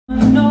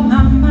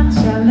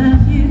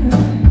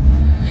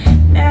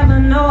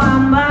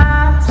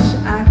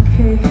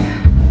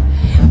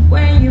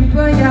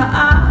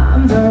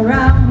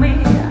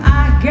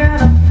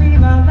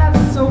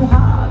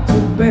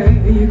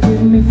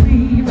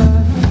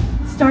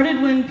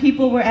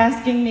people were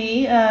asking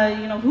me,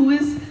 who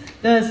is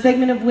the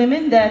segment of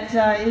women that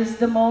is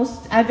the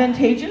most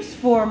advantageous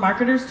for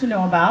marketers to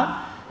know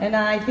about? And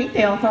I think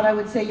they all thought I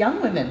would say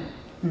young women,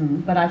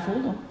 but I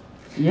fooled them.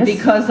 Yes.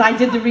 Because I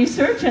did the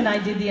research and I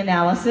did the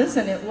analysis,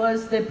 and it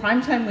was the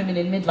primetime women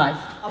in midlife.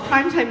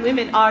 Primetime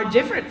women are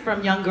different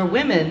from younger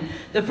women.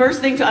 The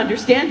first thing to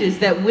understand is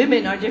that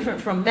women are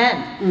different from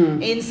men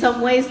in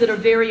some ways that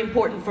are very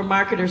important for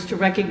marketers to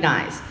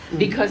recognize,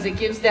 because it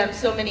gives them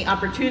so many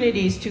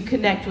opportunities to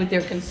connect with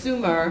their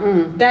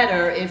consumer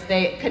better if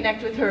they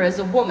connect with her as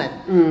a woman.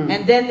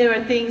 And then there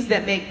are things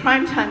that make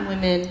primetime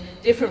women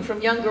different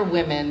from younger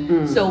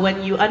women. So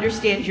when you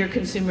understand your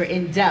consumer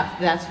in depth,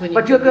 that's when you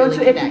But you're going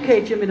really to connect.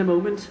 educate him in a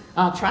moment.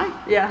 I'll try.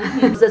 Yeah.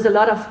 There's a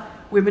lot of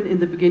women in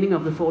the beginning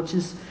of the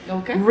 40s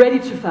ready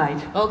to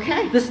fight.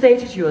 Okay. The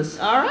stage is yours.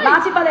 All right.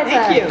 Marti Barletta.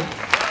 Thank you.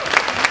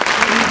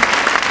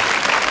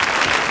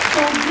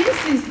 So this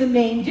is the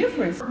main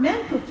difference.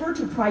 Men prefer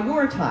to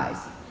prioritize,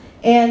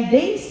 and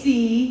they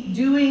see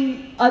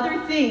doing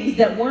other things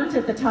that weren't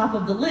at the top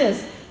of the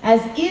list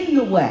as in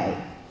the way.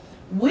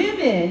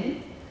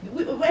 Women,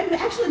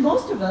 actually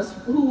most of us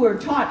who were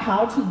taught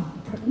how to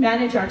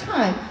manage our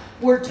time,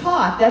 were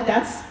taught that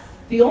that's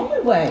the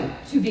only way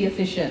to be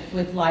efficient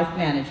with life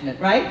management,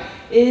 right?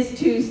 Is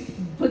to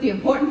put the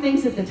important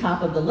things at the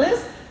top of the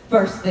list,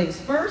 first things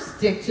first,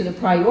 stick to the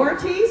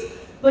priorities.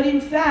 But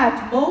in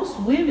fact, most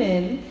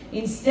women,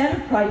 instead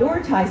of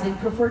prioritizing,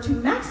 prefer to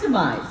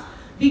maximize.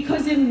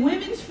 Because in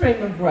women's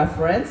frame of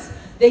reference,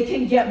 they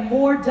can get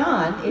more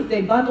done if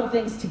they bundle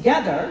things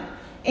together.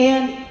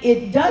 And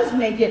it does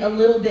make it a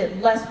little bit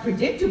less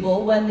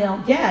predictable when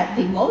they'll get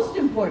the most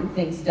important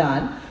things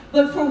done.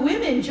 But for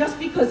women, just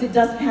because it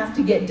doesn't have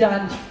to get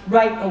done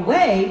right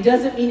away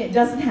doesn't mean it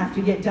doesn't have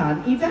to get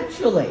done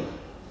eventually.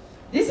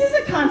 This is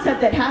a concept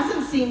that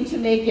hasn't seemed to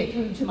make it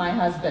through to my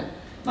husband.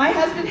 My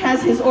husband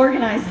has his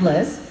organized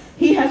list.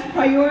 He has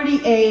priority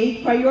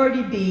A,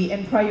 priority B,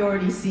 and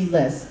priority C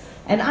lists.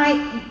 And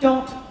I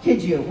don't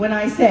kid you when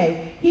I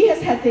say he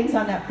has had things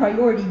on that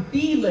priority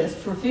B list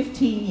for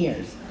 15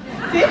 years.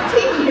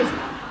 15 years.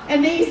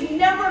 And he's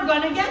never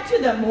going to get to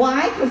them.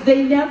 Why? Because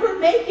they never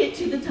make it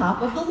to the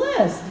top of the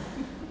list.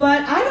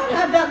 But I don't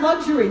have that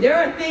luxury. There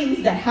are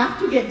things that have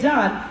to get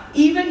done,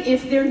 even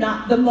if they're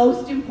not the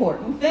most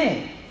important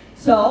thing.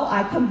 So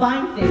I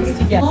combine things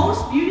together.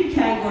 Most beauty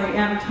category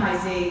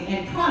advertising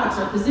and products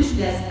are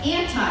positioned as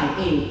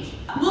anti-age.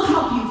 We'll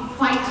help you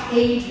fight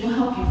age, we'll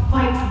help you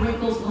fight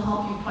wrinkles, we'll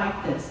help you fight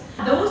this.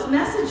 Those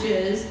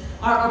messages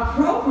are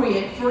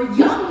appropriate for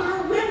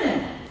younger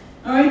women.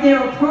 All right,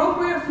 they're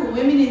appropriate for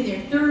women in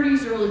their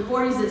 30s, early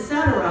 40s,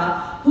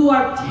 etc., who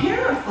are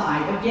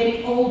terrified of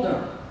getting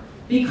older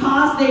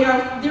because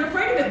they're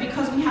afraid of it,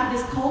 because we have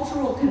this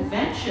cultural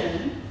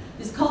convention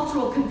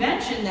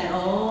that,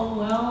 oh,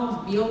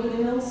 well, be over the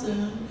hill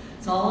soon.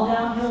 It's all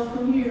downhill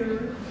from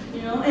here,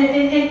 you know.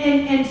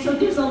 And so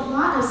there's a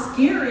lot of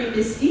scary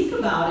mystique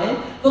about it.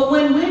 But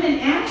when women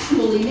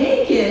actually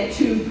make it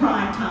to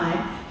prime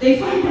time, they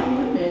find out,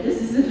 wait a minute,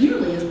 this isn't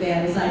nearly as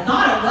bad as I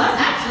thought